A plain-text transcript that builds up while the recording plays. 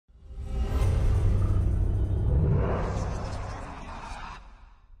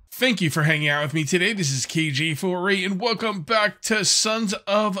Thank you for hanging out with me today. This is KJ48 and welcome back to Sons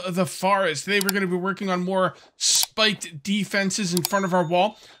of the Forest. Today we're going to be working on more spiked defenses in front of our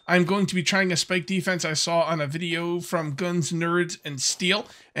wall. I'm going to be trying a spike defense I saw on a video from Guns, Nerds, and Steel.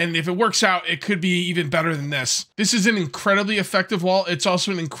 And if it works out, it could be even better than this. This is an incredibly effective wall. It's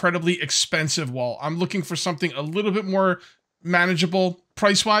also an incredibly expensive wall. I'm looking for something a little bit more manageable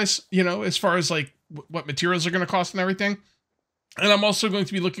price-wise, you know, as far as like what materials are going to cost and everything. And I'm also going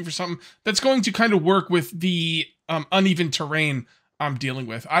to be looking for something that's going to kind of work with the uneven terrain I'm dealing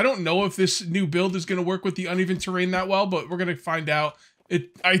with. I don't know if this new build is going to work with the uneven terrain that well, but we're going to find out.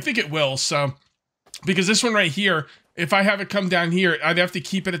 I think it will, so. Because this one right here, if I have it come down here, I'd have to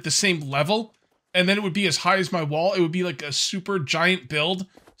keep it at the same level. And then it would be as high as my wall. It would be like a super giant build.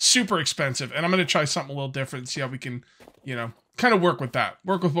 Super expensive. And I'm going to try something a little different. See how we can, you know, kind of work with that.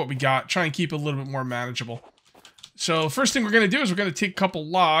 Work with what we got. Try and keep it a little bit more manageable. So first thing we're going to do is we're going to take a couple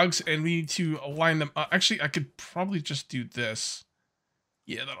logs and we need to align them up. Actually, I could probably just do this.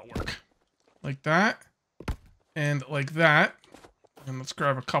 Yeah, that'll work. Like that. And like that. And let's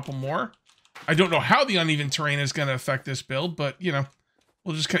grab a couple more. I don't know how the uneven terrain is going to affect this build, but, you know,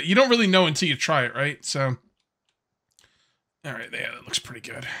 we'll just... You don't really know until you try it, right? So, all right, yeah, that looks pretty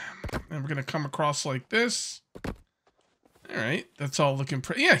good. And we're going to come across like this. All right, that's all looking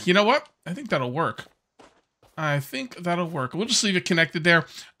pretty... Yeah, you know what? I think that'll work. I think that'll work. We'll just leave it connected there.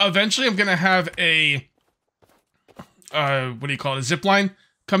 Eventually, I'm going to have a, what do you call it? A zip line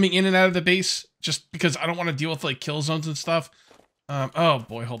coming in and out of the base, just because I don't want to deal with, like, kill zones and stuff. Oh,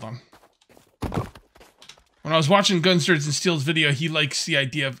 boy, hold on. When I was watching Guns, Nerds, and Steel's video, he likes the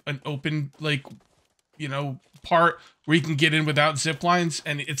idea of an open, like, you know, part where you can get in without zip lines,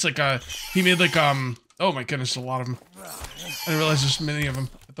 and it's like a, he made, like, oh, my goodness, a lot of them. I didn't realize there's many of them.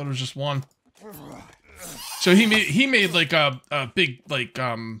 I thought it was just one. So he made like a big like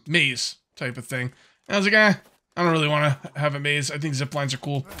maze type of thing. And I was like, I don't really want to have a maze. I think zip lines are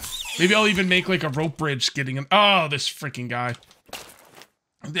cool. Maybe I'll even make like a rope bridge getting him. Oh, this freaking guy.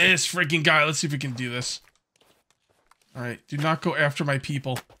 This freaking guy. Let's see if we can do this. All right, do not go after my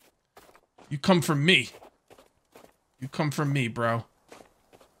people. You come from me. You come from me, bro. All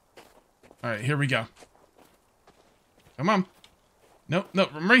right, here we go. Come on. No,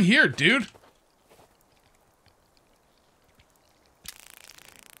 I'm right here, dude.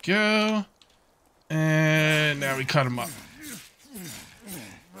 Go. And now we cut him up.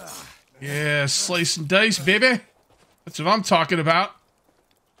 Yeah, slice and dice, baby. That's what I'm talking about.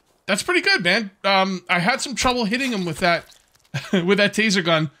 That's pretty good, man. I had some trouble hitting him with that with that taser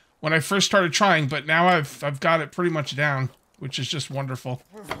gun when I first started trying, but now I've got it pretty much down, which is just wonderful.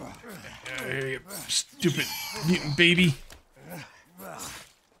 Stupid mutant baby.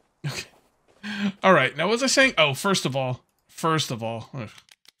 Okay. All right, now what was I saying? Oh, first of all.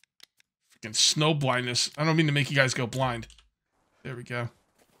 Freaking snow blindness. I don't mean to make you guys go blind. There we go.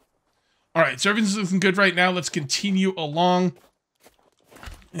 All right, so everything's looking good right now. Let's continue along.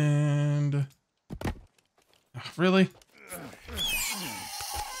 And... really?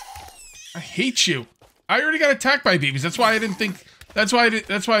 I hate you. I already got attacked by babies. That's why I didn't think... That's why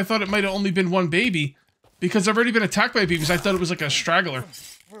I thought it might have only been one baby. Because I've already been attacked by babies. I thought it was like a straggler.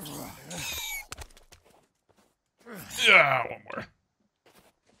 Ah, one more.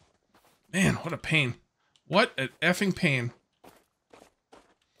 Man, what a pain. What an effing pain.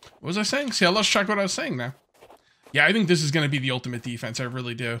 What was I saying? See, I lost track of what I was saying now. Yeah, I think this is going to be the ultimate defense. I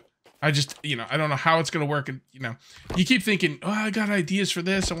really do. I just, you know, I don't know how it's going to work. And, you know, you keep thinking, oh, I got ideas for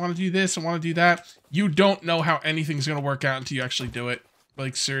this. I want to do this. I want to do that. You don't know how anything's going to work out until you actually do it.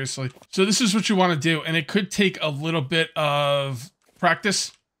 Like, seriously. So this is what you want to do. And it could take a little bit of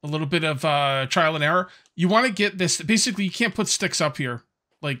practice, a little bit of trial and error. You want to get this. Basically, you can't put sticks up here,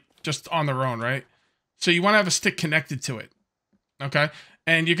 like, just on their own, right? So you want to have a stick connected to it, okay?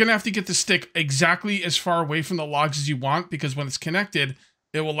 And you're going to have to get the stick exactly as far away from the logs as you want, because when it's connected,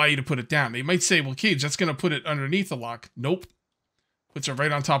 it will allow you to put it down. They might say, well, Cage, that's going to put it underneath the log. Nope. Puts it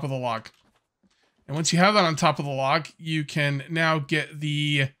right on top of the log. And once you have that on top of the log, you can now get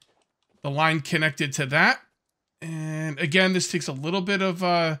the line connected to that. And again, this takes a little bit of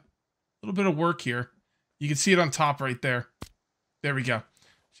work here. You can see it on top right there. There we go.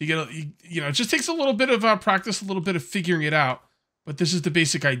 So you get, you know, it just takes a little bit of practice, a little bit of figuring it out. But this is the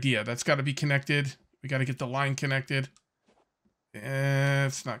basic idea. That's got to be connected. We got to get the line connected.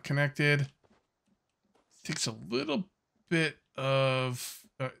 It's not connected. It takes a little bit of...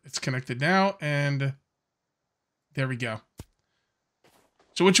 it's connected now, and there we go.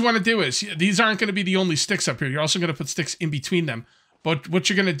 So what you want to do is, these aren't going to be the only sticks up here. You're also going to put sticks in between them. But what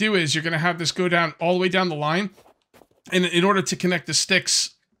you're going to do is you're going to have this go down all the way down the line. And in order to connect the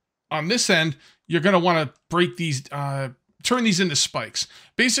sticks on this end, you're going to want to break these, turn these into spikes.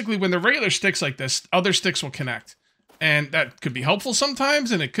 Basically, when they're regular sticks like this, other sticks will connect. And that could be helpful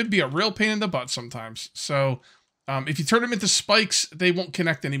sometimes, and it could be a real pain in the butt sometimes. So if you turn them into spikes, they won't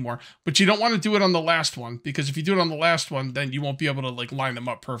connect anymore. But you don't want to do it on the last one, because if you do it on the last one, then you won't be able to like line them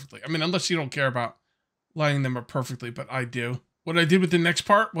up perfectly. I mean, unless you don't care about lining them up perfectly, but I do. What I did with the next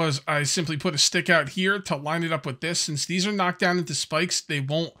part was I simply put a stick out here to line it up with this. Since these are knocked down into spikes, they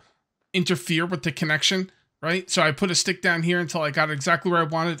won't interfere with the connection, right? So I put a stick down here until I got exactly where I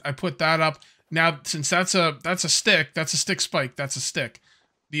wanted. I put that up. Now, since that's a stick spike, that's a stick.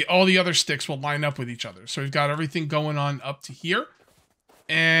 All the other sticks will line up with each other. So we've got everything going on up to here.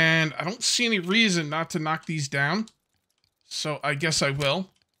 And I don't see any reason not to knock these down. So I guess I will.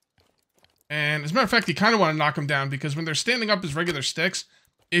 And as a matter of fact, you kind of want to knock them down, because when they're standing up as regular sticks,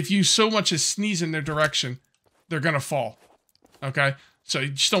 if you so much as sneeze in their direction, they're going to fall. Okay? So you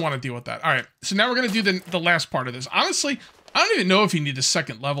just don't want to deal with that. All right. So now we're going to do the last part of this. Honestly, I don't even know if you need a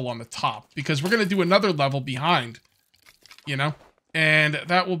second level on the top, because we're going to do another level behind, you know? And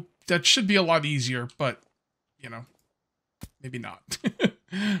that should be a lot easier, but, you know, maybe not.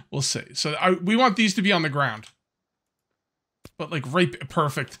 We'll see. So we want these to be on the ground. But like right,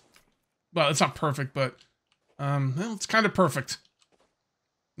 perfect. Well, it's not perfect, but well, it's kind of perfect.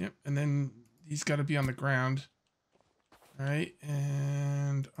 Yep, and then these got to be on the ground. All right,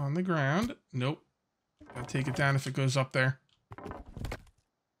 and on the ground. Nope. Gotta take it down if it goes up there.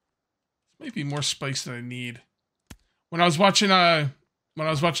 Might be more spikes than I need. When I was watching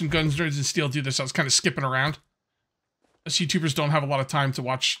Guns, Nerds, and Steel do this, I was kind of skipping around. Us YouTubers don't have a lot of time to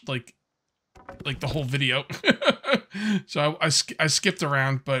watch like the whole video, so I skipped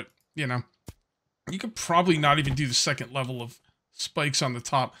around. But you know, you could probably not even do the second level of spikes on the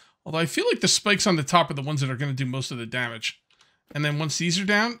top. Although I feel like the spikes on the top are the ones that are going to do most of the damage. And then once these are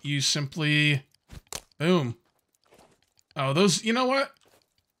down, you simply boom. Oh, those, you know what?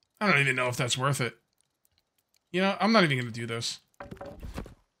 I don't even know if that's worth it. You know, I'm not even going to do this.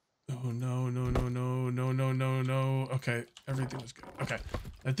 Oh, no, no, no, no, no, no, no, no. Okay, everything was good. Okay,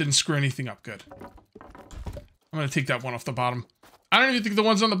 that didn't screw anything up. Good. I'm going to take that one off the bottom. I don't even think the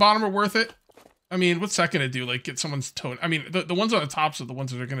ones on the bottom are worth it. I mean, what's that going to do? Like, get someone's toe... I mean, the ones on the tops are the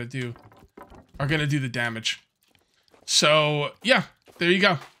ones that are going to do the damage. So, yeah, there you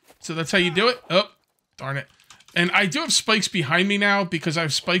go. So that's how you do it. Oh, darn it. And I do have spikes behind me now because I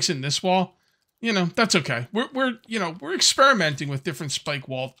have spikes in this wall. You know, that's okay. We're experimenting with different spike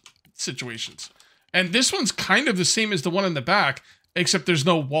wall situations. And this one's kind of the same as the one in the back, except there's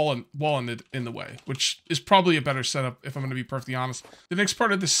no wall in the way, which is probably a better setup if I'm going to be perfectly honest. The next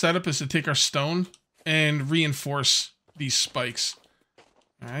part of this setup is to take our stone and reinforce these spikes.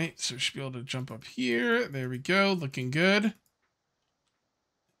 All right, so we should be able to jump up here. There we go, looking good.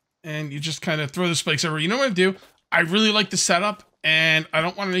 And you just kind of throw the spikes over. You know what I do? I really like the setup, and I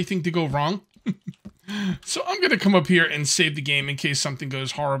don't want anything to go wrong. So I'm going to come up here and save the game in case something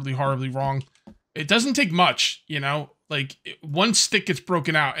goes horribly, horribly wrong. It doesn't take much, you know? Like, one stick gets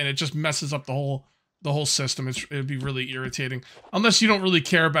broken out, and it just messes up the whole system. It'd be really irritating. Unless you don't really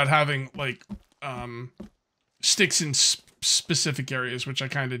care about having, like, sticks in specific areas, which I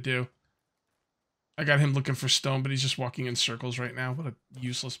kind of do. I got him looking for stone, but he's just walking in circles right now. What a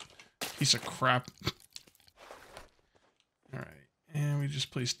useless piece of crap. Alright, and we just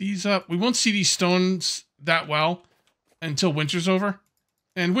place these up. We won't see these stones that well until winter's over.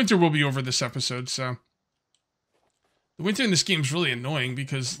 And winter will be over this episode, so... The winter in this game is really annoying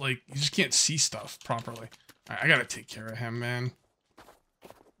because, like, you just can't see stuff properly. Alright, I gotta take care of him, man.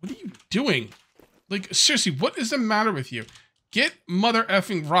 What are you doing? Like, seriously, what is the matter with you? Get mother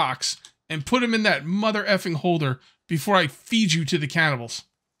effing rocks and put them in that mother effing holder before I feed you to the cannibals.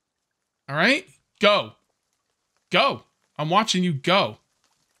 Alright? Go. Go. I'm watching you go.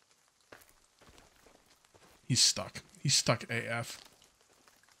 He's stuck. He's stuck AF.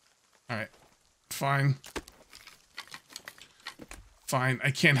 Alright. Fine. Fine.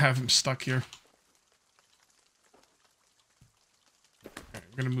 I can't have him stuck here. Alright,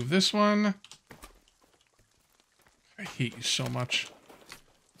 we're gonna move this one. I hate you so much.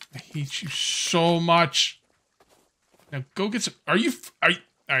 I hate you so much. Now go get some... Are you...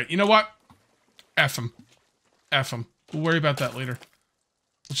 Alright, you know what? F him. F him. We'll worry about that later.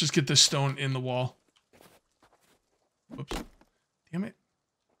 Let's just get this stone in the wall. Whoops. Damn it.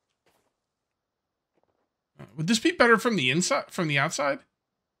 Would this be better from the inside, from the outside?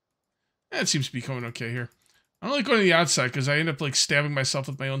 It seems to be going okay here. I don't like going to the outside because I end up like stabbing myself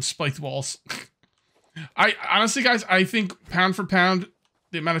with my own spiked walls. I honestly, guys, I think pound for pound,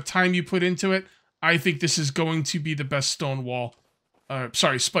 the amount of time you put into it, I think this is going to be the best stone wall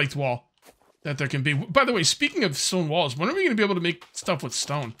sorry, spiked wall that there can be. By the way, speaking of stone walls, when are we going to be able to make stuff with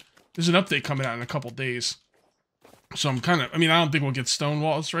stone? There's an update coming out in a couple days. So I'm kind of, I mean, I don't think we'll get stone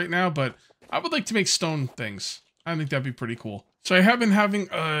walls right now, but I would like to make stone things. I think that'd be pretty cool. So I have been having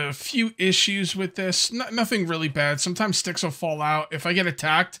a few issues with this. Nothing really bad. Sometimes sticks will fall out. If I get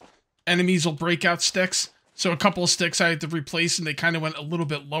attacked, enemies will break out sticks. So a couple of sticks I had to replace, and they kind of went a little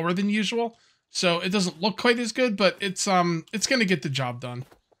bit lower than usual. So it doesn't look quite as good, but it's going to get the job done.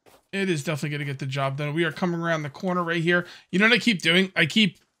 It is definitely going to get the job done. We are coming around the corner right here. You know what I keep doing? I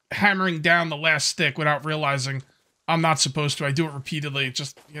keep hammering down the last stick without realizing I'm not supposed to. I do it repeatedly. It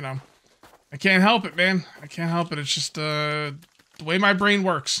just, you know, I can't help it, man. I can't help it. It's just the way my brain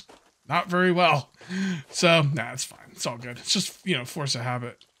works. Not very well. So, nah, it's fine. It's all good. It's just, you know, force of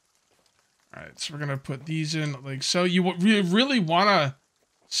habit. All right, so we're going to put these in like so. You really want to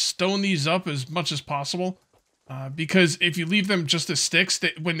stone these up as much as possible. Because if you leave them just as sticks,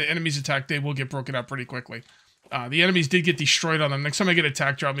 when the enemies attack, they will get broken up pretty quickly. The enemies did get destroyed on them. Next time I get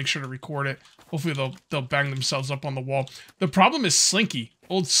attacked, I'll make sure to record it. Hopefully they'll bang themselves up on the wall. The problem is Slinky.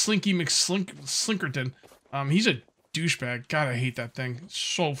 Old Slinky McSlinkerton. He's a douchebag. God, I hate that thing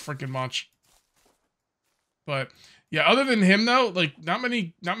so freaking much. But yeah, other than him though, like not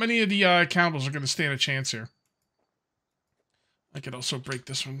many of the cannibals are gonna stand a chance here. I could also break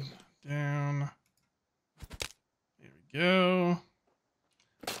this one down. There we go.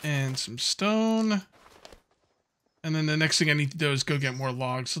 And some stone. And then the next thing I need to do is go get more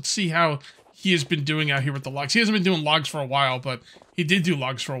logs. Let's see how he has been doing out here with the logs. He hasn't been doing logs for a while, but he did do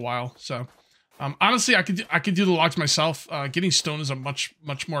logs for a while. So, honestly, I could do the logs myself. Getting stone is a much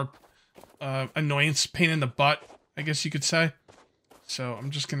more annoyance, pain in the butt, I guess you could say. So I'm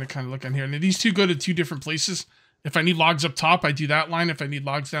just gonna kind of look on here. And these two go to two different places. If I need logs up top, I do that line. If I need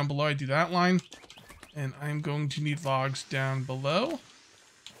logs down below, I do that line. And I'm going to need logs down below.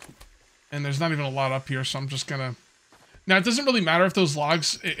 And there's not even a lot up here, so I'm just gonna. Now, it doesn't really matter if those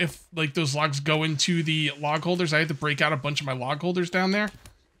logs, those logs go into the log holders. I had to break out a bunch of my log holders down there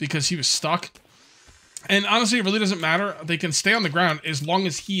because he was stuck. And honestly, it really doesn't matter. They can stay on the ground as long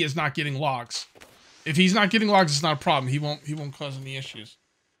as he is not getting logs. If he's not getting logs, it's not a problem. He won't cause any issues.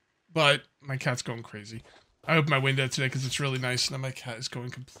 But my cat's going crazy. I opened my window today because it's really nice, and then my cat is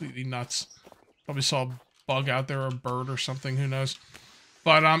going completely nuts. Probably saw a bug out there or a bird or something, who knows.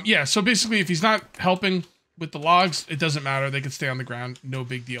 But yeah, so basically if he's not helping with the logs, it doesn't matter. They can stay on the ground. No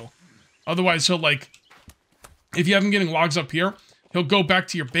big deal. Otherwise, he'll like, if you have him getting logs up here, he'll go back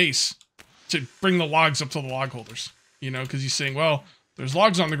to your base to bring the logs up to the log holders. You know, because he's saying, well, there's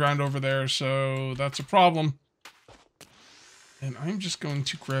logs on the ground over there, so that's a problem. And I'm just going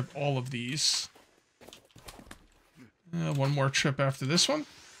to grab all of these. One more trip after this one.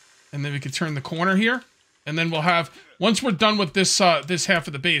 And then we can turn the corner here. And then we'll have, once we're done with this this half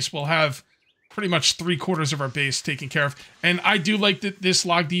of the base, we'll have pretty much 3/4 of our base taken care of. And I do like this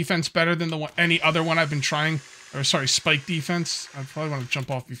log defense better than any other one I've been trying. Or sorry, spike defense. I probably want to jump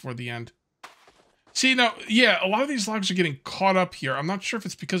off before the end. See, now, yeah, a lot of these logs are getting caught up here. I'm not sure if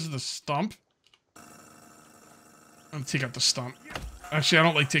it's because of the stump. I'm gonna take out the stump. Actually, I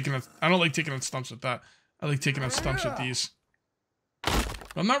don't like taking out stumps with that. I like taking out stumps with these.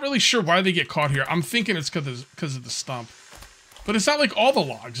 I'm not really sure why they get caught here. I'm thinking it's because of the stump. But it's not like all the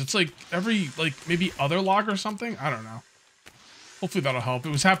logs. It's like every, like, maybe other log or something. I don't know. Hopefully that'll help.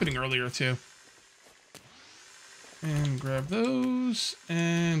 It was happening earlier, too. And grab those.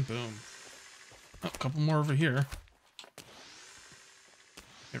 And boom. Oh, a couple more over here.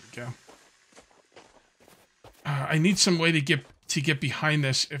 There we go. I need some way to get behind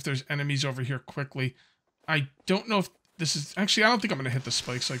this if there's enemies over here quickly. I don't know if this is... Actually, I don't think I'm going to hit the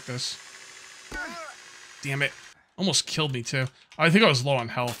spikes like this. Damn it. Almost killed me, too. I think I was low on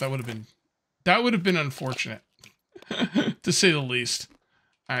health. That would have been unfortunate. To say the least.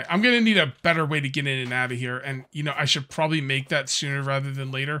 Alright, I'm going to need a better way to get in and out of here. And, you know, I should probably make that sooner rather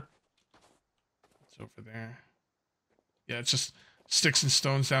than later. It's over there. Yeah, it's just sticks and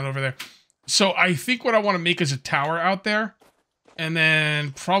stones down over there. So I think what I want to make is a tower out there. And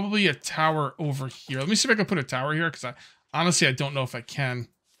then probably a tower over here. Let me see if I can put a tower here, because honestly, I don't know if I can.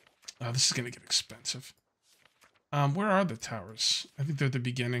 This is going to get expensive. Where are the towers? I think they're at the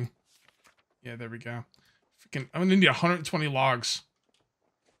beginning. Yeah, there we go. Freaking, I'm going to need 120 logs.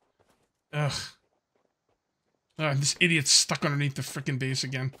 Ugh. This idiot's stuck underneath the freaking base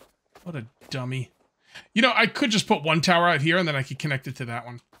again. What a dummy. You know, I could just put one tower out here, and then I could connect it to that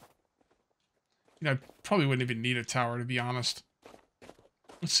one. You know, I probably wouldn't even need a tower, to be honest.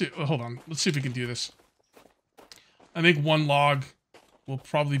 Let's see. Hold on. Let's see if we can do this. I think one log will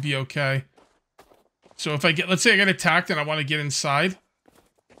probably be okay. So if I get, let's say I get attacked and I want to get inside,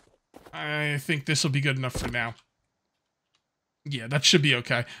 I think this will be good enough for now. Yeah, that should be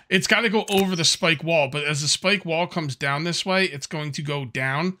okay. It's got to go over the spike wall, but as the spike wall comes down this way, it's going to go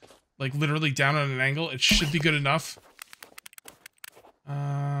down, like literally down at an angle. It should be good enough.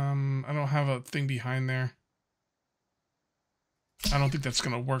 I don't have a thing behind there. I don't think that's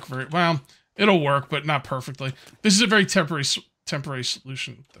going to work very well. It'll work, but not perfectly. This is a very temporary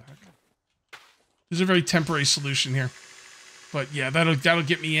solution. What the heck? This is a very temporary solution here. But yeah, that'll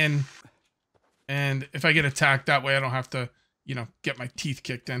get me in. And if I get attacked that way, I don't have to, you know, get my teeth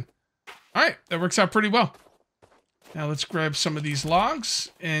kicked in. All right, that works out pretty well. Now let's grab some of these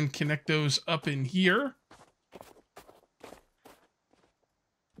logs and connect those up in here.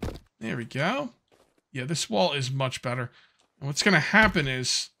 There we go. Yeah, this wall is much better. And what's going to happen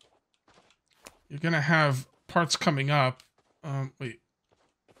is you're going to have parts coming up.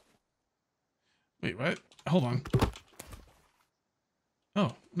 Wait, what? Hold on.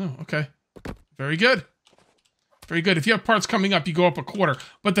 Oh, no, okay. Very good. Very good. If you have parts coming up, you go up a quarter.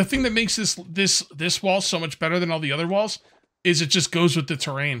 But the thing that makes this wall so much better than all the other walls is it just goes with the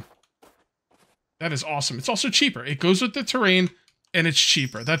terrain. That is awesome. It's also cheaper. It goes with the terrain, and it's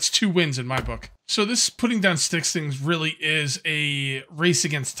cheaper. That's 2 wins in my book. So this putting down sticks things really is a race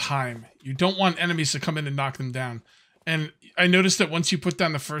against time. You don't want enemies to come in and knock them down. And I noticed that once you put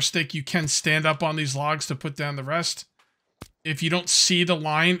down the first stick, you can stand up on these logs to put down the rest. If you don't see the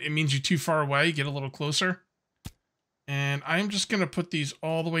line, it means you're too far away. Get a little closer. And I'm just going to put these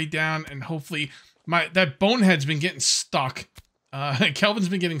all the way down, and hopefully that bonehead's been getting stuck. Kelvin's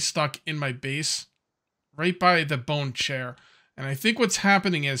been getting stuck in my base right by the bone chair. And I think what's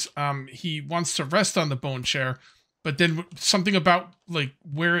happening is he wants to rest on the bone chair, but then something about like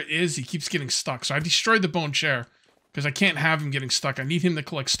where it is, he keeps getting stuck. So I destroyed the bone chair because I can't have him getting stuck. I need him to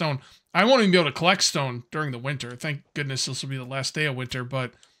collect stone. I won't even be able to collect stone during the winter. Thank goodness this will be the last day of winter,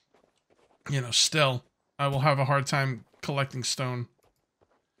 but, you know, still, I will have a hard time collecting stone.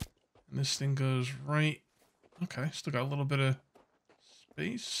 And this thing goes right... Okay, still got a little bit of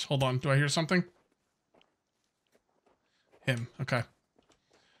space. Hold on, do I hear something? Him, okay.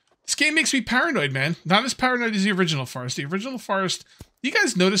 This game makes me paranoid, man. Not as paranoid as the original Forest. The original Forest... You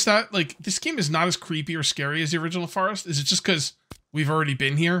guys notice that? Like, this game is not as creepy or scary as the original Forest? Is it just because we've already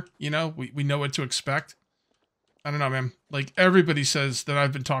been here? You know? We know what to expect? I don't know, man. Like, everybody says that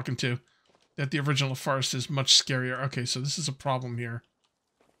I've been talking to that the original Forest is much scarier. Okay, so this is a problem here.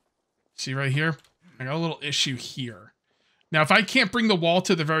 See right here? I got a little issue here. Now, if I can't bring the wall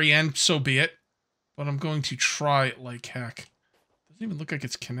to the very end, so be it. But I'm going to try it like heck. Doesn't even look like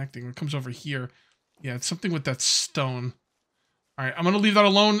it's connecting. When it comes over here, yeah, it's something with that stone. All right, I'm going to leave that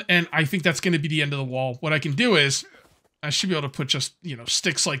alone, and I think that's going to be the end of the wall. What I can do is, I should be able to put just, you know,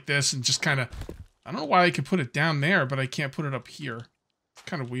 sticks like this and just kind of... I don't know why I could put it down there, but I can't put it up here. It's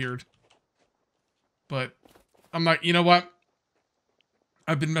kind of weird. But I'm not... You know what?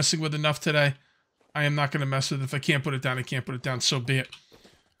 I've been messing with enough today. I am not going to mess with it. If I can't put it down, I can't put it down. So be it.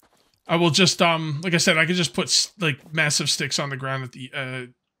 I will just, like I said, I could just put, like, massive sticks on the ground at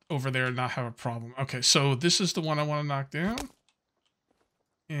the, over there and not have a problem. Okay, so this is the one I want to knock down.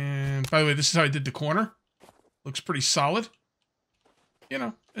 And, by the way, this is how I did the corner. Looks pretty solid. You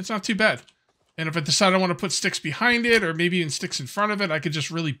know, it's not too bad. And if I decide I want to put sticks behind it, or maybe even sticks in front of it, I could just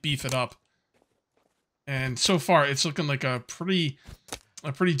really beef it up. And so far, it's looking like a pretty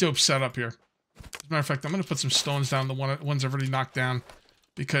dope setup here. As a matter of fact, I'm going to put some stones down, the ones I've already knocked down.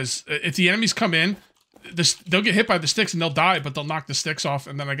 Because if the enemies come in, they'll get hit by the sticks and they'll die, but they'll knock the sticks off.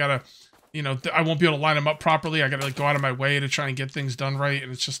 And then I gotta, you know, I won't be able to line them up properly. I gotta like go out of my way to try and get things done right.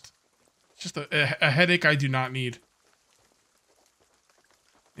 And it's just a headache I do not need.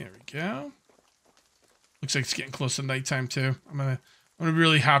 There we go. Looks like it's getting close to nighttime too. I'm gonna be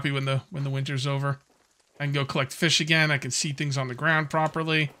really happy when the winter's over. I can go collect fish again. I can see things on the ground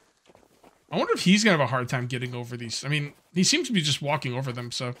properly. I wonder if he's going to have a hard time getting over these. I mean, he seems to be just walking over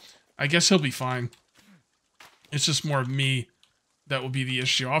them, so I guess he'll be fine. It's just more of me that will be the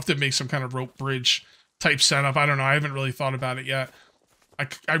issue. I'll have to make some kind of rope bridge type setup. I don't know. I haven't really thought about it yet.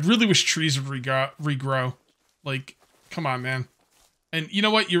 I really wish trees would regrow. Like, come on, man. And you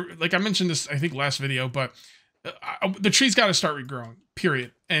know what? Like I mentioned this, I think, last video, but the trees got to start regrowing,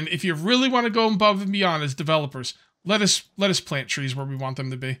 period. And if you really want to go above and beyond as developers, let us plant trees where we want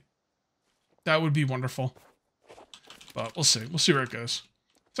them to be. That would be wonderful. But we'll see. We'll see where it goes.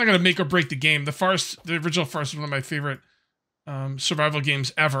 It's not going to make or break the game. The original Forest was one of my favorite survival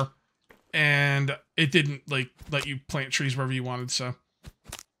games ever. And it didn't, like, let you plant trees wherever you wanted, so...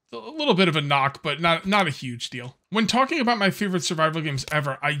 A little bit of a knock, but not a huge deal. When talking about my favorite survival games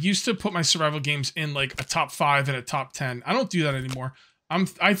ever, I used to put my survival games in like a top 5 and a top 10. I don't do that anymore.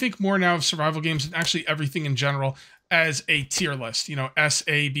 I think more now of survival games and actually everything in general as a tier list, you know, S,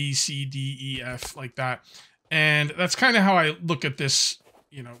 A, B, C, D, E, F, like that. And that's kind of how I look at this,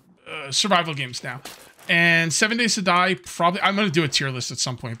 you know, survival games now. And 7 Days to Die, probably, I'm going to do a tier list at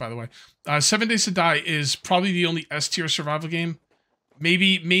some point, by the way. 7 Days to Die is probably the only S tier survival game.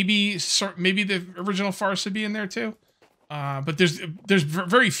 Maybe the original Forest would be in there too. But there's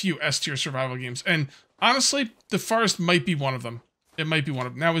very few S tier survival games. And honestly, the Forest might be one of them. It might be one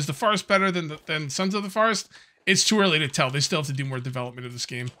of them. Now, is the Forest better than Sons of the Forest? It's too early to tell. They still have to do more development of this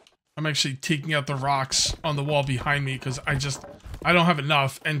game. I'm actually taking out the rocks on the wall behind me because I don't have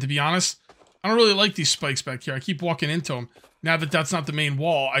enough. And to be honest, I don't really like these spikes back here. I keep walking into them. Now that that's not the main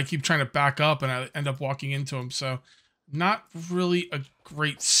wall, I keep trying to back up and I end up walking into them. So not really a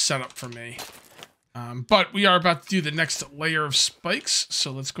great setup for me. But we are about to do the next layer of spikes.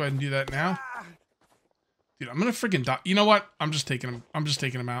 So let's go ahead and do that now. Dude, I'm going to freaking die. You know what? I'm just taking him. I'm just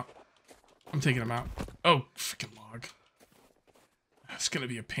taking him out. I'm taking him out. Oh, freaking log. That's going to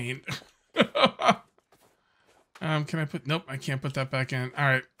be a pain. Can I put... Nope, I can't put that back in. All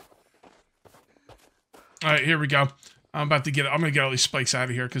right. All right, here we go. I'm going to get all these spikes out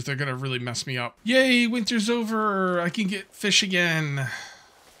of here because they're going to really mess me up. Yay, winter's over. I can get fish again.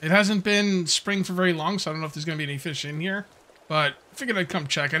 It hasn't been spring for very long, so I don't know if there's going to be any fish in here. But I figured I'd come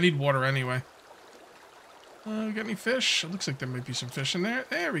check. I need water anyway. Got any fish? It looks like there might be some fish in there.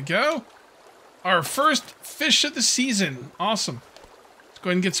 There we go. Our first fish of the season. Awesome. Let's go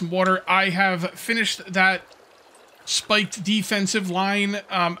ahead and get some water. I have finished that spiked defensive line.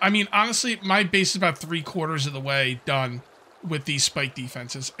 I mean, honestly, my base is about 3/4 of the way done with these spike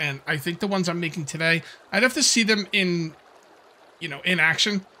defenses. And I think the ones I'm making today, I'd have to see them in, you know, in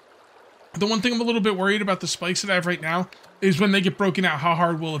action. The one thing I'm a little bit worried about the spikes that I have right now is when they get broken out, how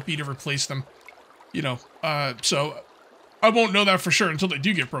hard will it be to replace them? You know, so I won't know that for sure until they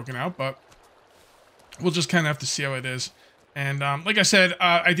do get broken out, but we'll just kind of have to see how it is. And like I said,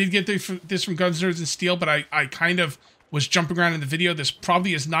 I did get this from Guns, Nerds, and Steel, but I kind of was jumping around in the video. This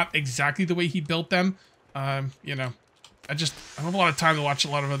probably is not exactly the way he built them. You know, I don't have a lot of time to watch a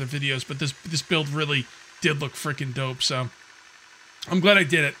lot of other videos, but this build really did look freaking dope, so I'm glad I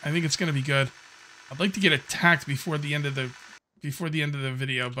did it. I think it's going to be good. I'd like to get attacked before the end of the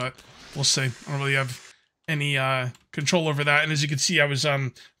video, but we'll see. I don't really have any control over that. And as you can see, I was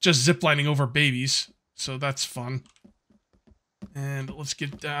just ziplining over babies, so that's fun. And let's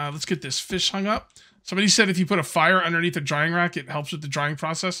get this fish hung up. Somebody said if you put a fire underneath a drying rack, it helps with the drying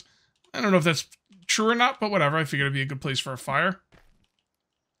process. I don't know if that's true or not, but whatever. I figured it'd be a good place for a fire.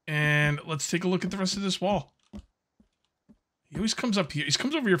 And let's take a look at the rest of this wall. He always comes up here. He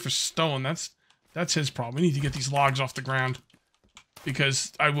comes over here for stone. That's his problem. We need to get these logs off the ground,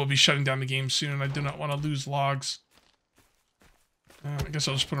 because I will be shutting down the game soon, and I do not want to lose logs. I guess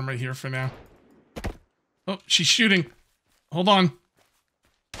I'll just put them right here for now. Oh, she's shooting. Hold on.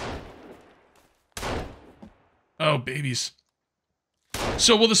 Oh, babies.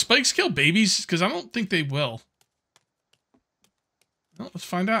 So will the spikes kill babies? Because I don't think they will. Well, let's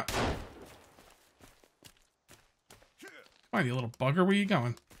find out. Come on, you little bugger. Where you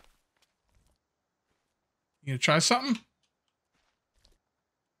going? You gonna try something?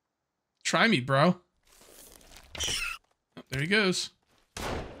 Try me, bro. Oh, there he goes.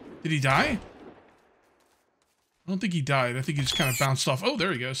 Did he die? I don't think he died. I think he just kind of bounced off. Oh,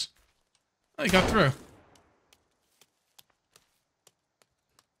 there he goes. Oh, he got through.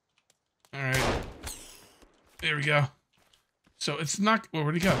 Alright. There we go. So it's not... Well,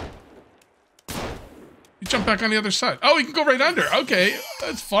 where'd he go? He jumped back on the other side. Oh, he can go right under. Okay.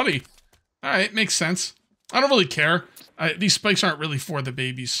 That's funny. Alright, makes sense. I don't really care. These spikes aren't really for the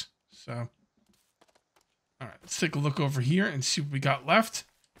babies. So. Alright, let's take a look over here and see what we got left.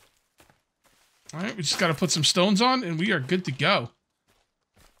 Alright, we just got to put some stones on and we are good to go.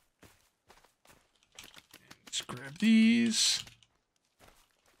 Let's grab these.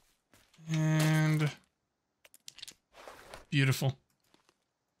 And... Beautiful.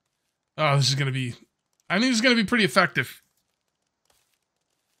 Oh, this is going to be... I think this is going to be pretty effective.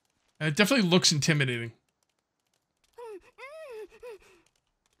 And it definitely looks intimidating.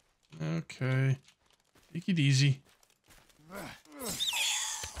 Okay. Take it easy.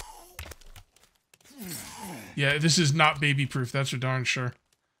 Yeah, this is not baby-proof, that's for darn sure.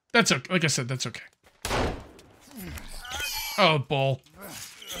 That's okay. Like I said, that's okay. Oh, bull.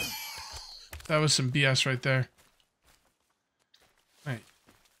 That was some BS right there. Right.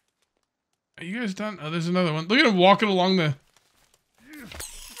 Are you guys done? Oh, there's another one. Look at him walking along the...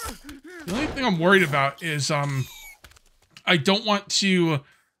 The only thing I'm worried about is, I don't want to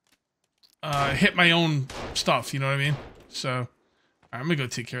hit my own stuff, you know what I mean? So, I'm gonna go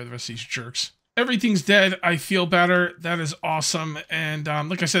take care of the rest of these jerks. Everything's dead. I feel better. That is awesome. And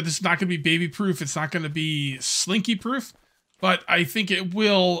like I said, this is not gonna be baby-proof. It's not gonna be slinky-proof, but I think it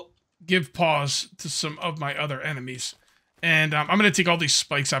will give pause to some of my other enemies. And I'm gonna take all these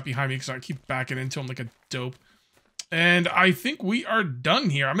spikes out behind me because I keep backing into them like a dope. And I think we are done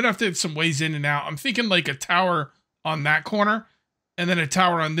here. I'm gonna have to have some ways in and out. I'm thinking like a tower on that corner, and then a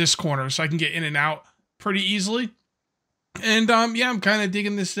tower on this corner, so I can get in and out pretty easily. And yeah, I'm kind of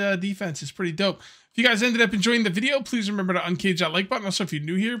digging this defense. It's pretty dope. If you guys ended up enjoying the video, please remember to uncage that like button. Also, if you're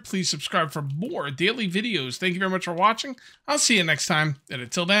new here, please subscribe for more daily videos. Thank you very much for watching. I'll see you next time. And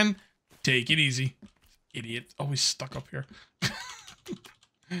until then, take it easy. Idiot. Always stuck up here.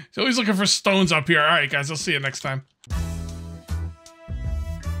 He's always looking for stones up here. All right, guys. I'll see you next time.